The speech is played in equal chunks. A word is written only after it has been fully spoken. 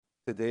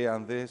Today,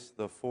 on this,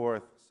 the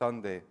fourth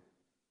Sunday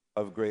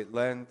of Great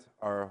Lent,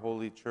 our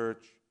Holy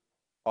Church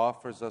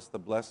offers us the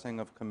blessing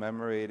of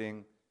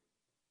commemorating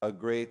a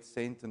great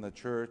saint in the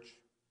Church,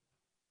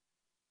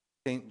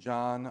 St.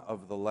 John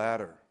of the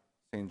Ladder.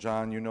 St.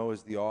 John, you know,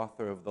 is the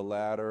author of the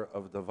Ladder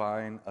of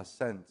Divine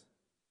Ascent.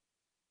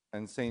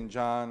 And St.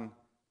 John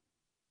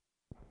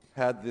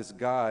had this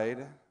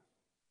guide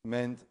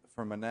meant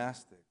for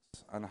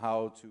monastics on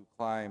how to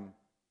climb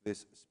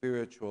this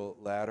spiritual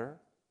ladder.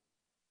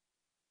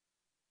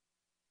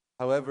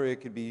 However, it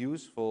could be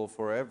useful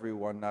for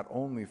everyone, not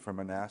only for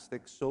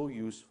monastics, so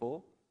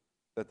useful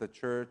that the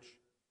Church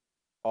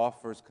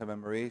offers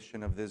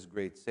commemoration of this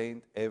great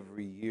saint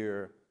every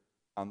year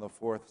on the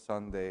fourth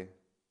Sunday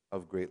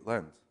of Great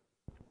Lent.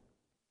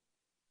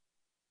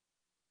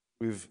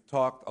 We've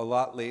talked a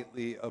lot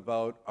lately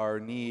about our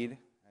need,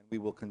 and we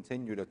will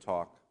continue to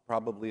talk,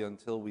 probably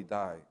until we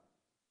die,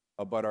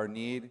 about our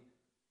need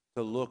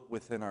to look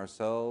within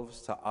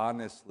ourselves, to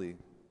honestly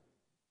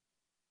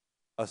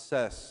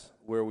assess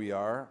where we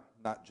are,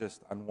 not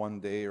just on one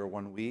day or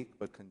 1 week,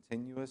 but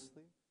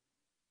continuously,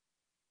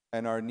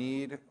 and our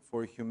need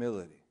for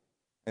humility.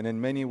 And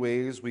in many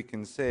ways, we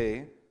can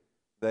say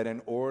that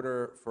in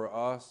order for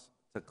us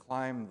to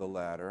climb the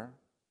ladder,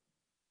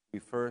 we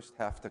first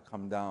have to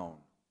come down.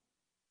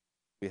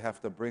 We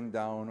have to bring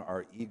down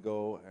our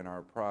ego and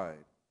our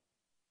pride.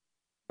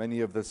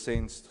 Many of the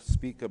saints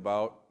speak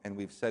about, and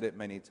we've said it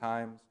many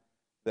times,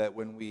 that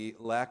when we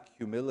lack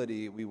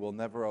humility, we will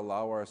never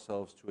allow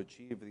ourselves to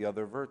achieve the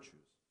other virtues.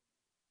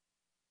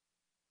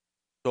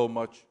 So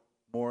much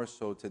more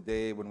so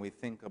today when we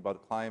think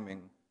about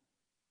climbing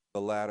the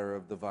ladder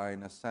of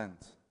divine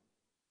ascent,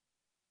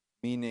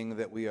 meaning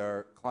that we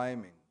are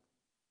climbing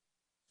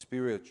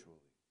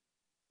spiritually,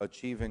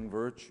 achieving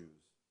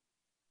virtues,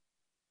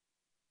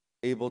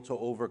 able to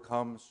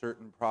overcome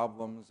certain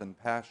problems and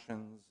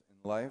passions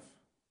in life.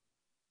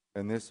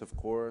 And this, of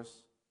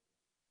course,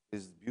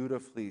 is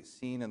beautifully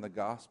seen in the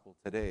gospel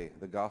today,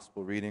 the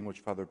gospel reading which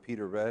Father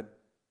Peter read,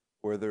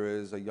 where there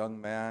is a young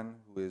man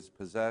who is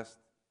possessed,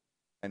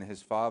 and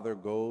his father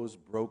goes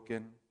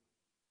broken,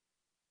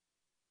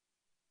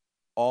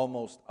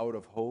 almost out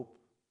of hope,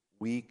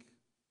 weak,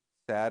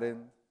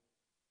 saddened,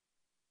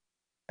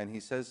 and he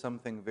says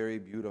something very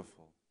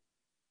beautiful.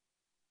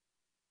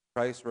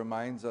 Christ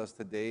reminds us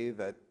today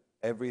that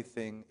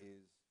everything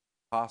is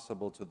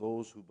possible to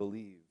those who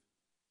believe.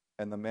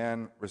 And the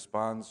man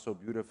responds so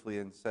beautifully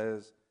and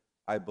says,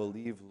 "I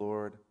believe,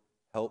 Lord,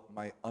 help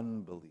my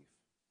unbelief."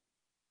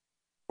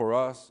 For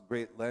us,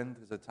 Great Lent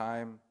is a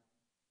time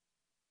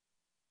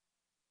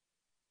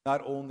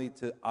not only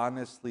to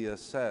honestly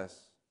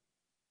assess,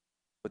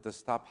 but to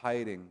stop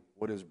hiding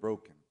what is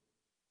broken.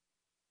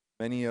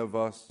 Many of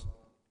us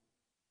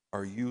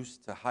are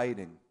used to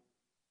hiding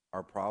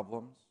our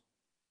problems,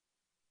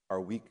 our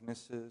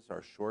weaknesses,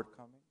 our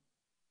shortcomings.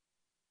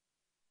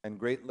 And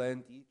Great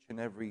Lent each and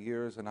every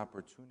year is an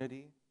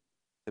opportunity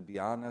to be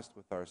honest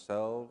with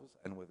ourselves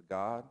and with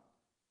God,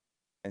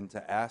 and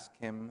to ask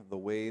Him the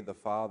way the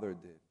Father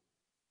did,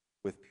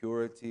 with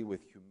purity,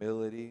 with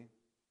humility,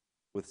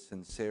 with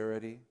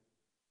sincerity,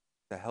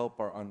 to help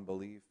our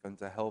unbelief and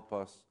to help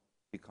us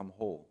become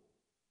whole.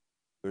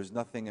 There's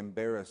nothing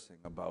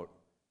embarrassing about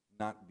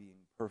not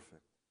being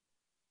perfect.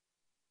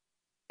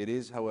 It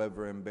is,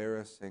 however,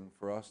 embarrassing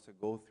for us to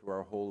go through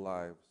our whole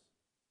lives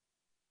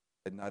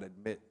and not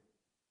admit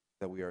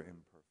that we are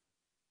imperfect.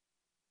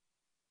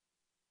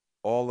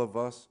 All of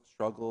us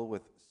struggle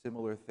with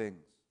similar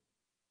things.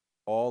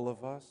 All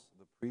of us,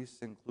 the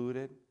priests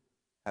included,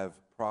 have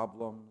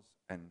problems,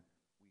 and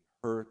we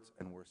hurt,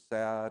 and we're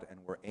sad,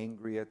 and we're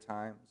angry at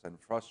times, and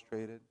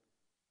frustrated.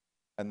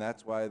 And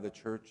that's why the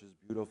Church is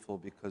beautiful,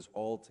 because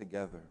all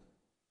together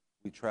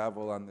we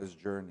travel on this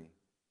journey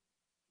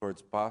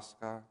towards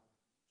Pascha,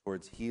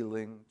 towards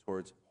healing,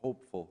 towards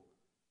hopeful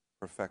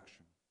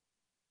perfection.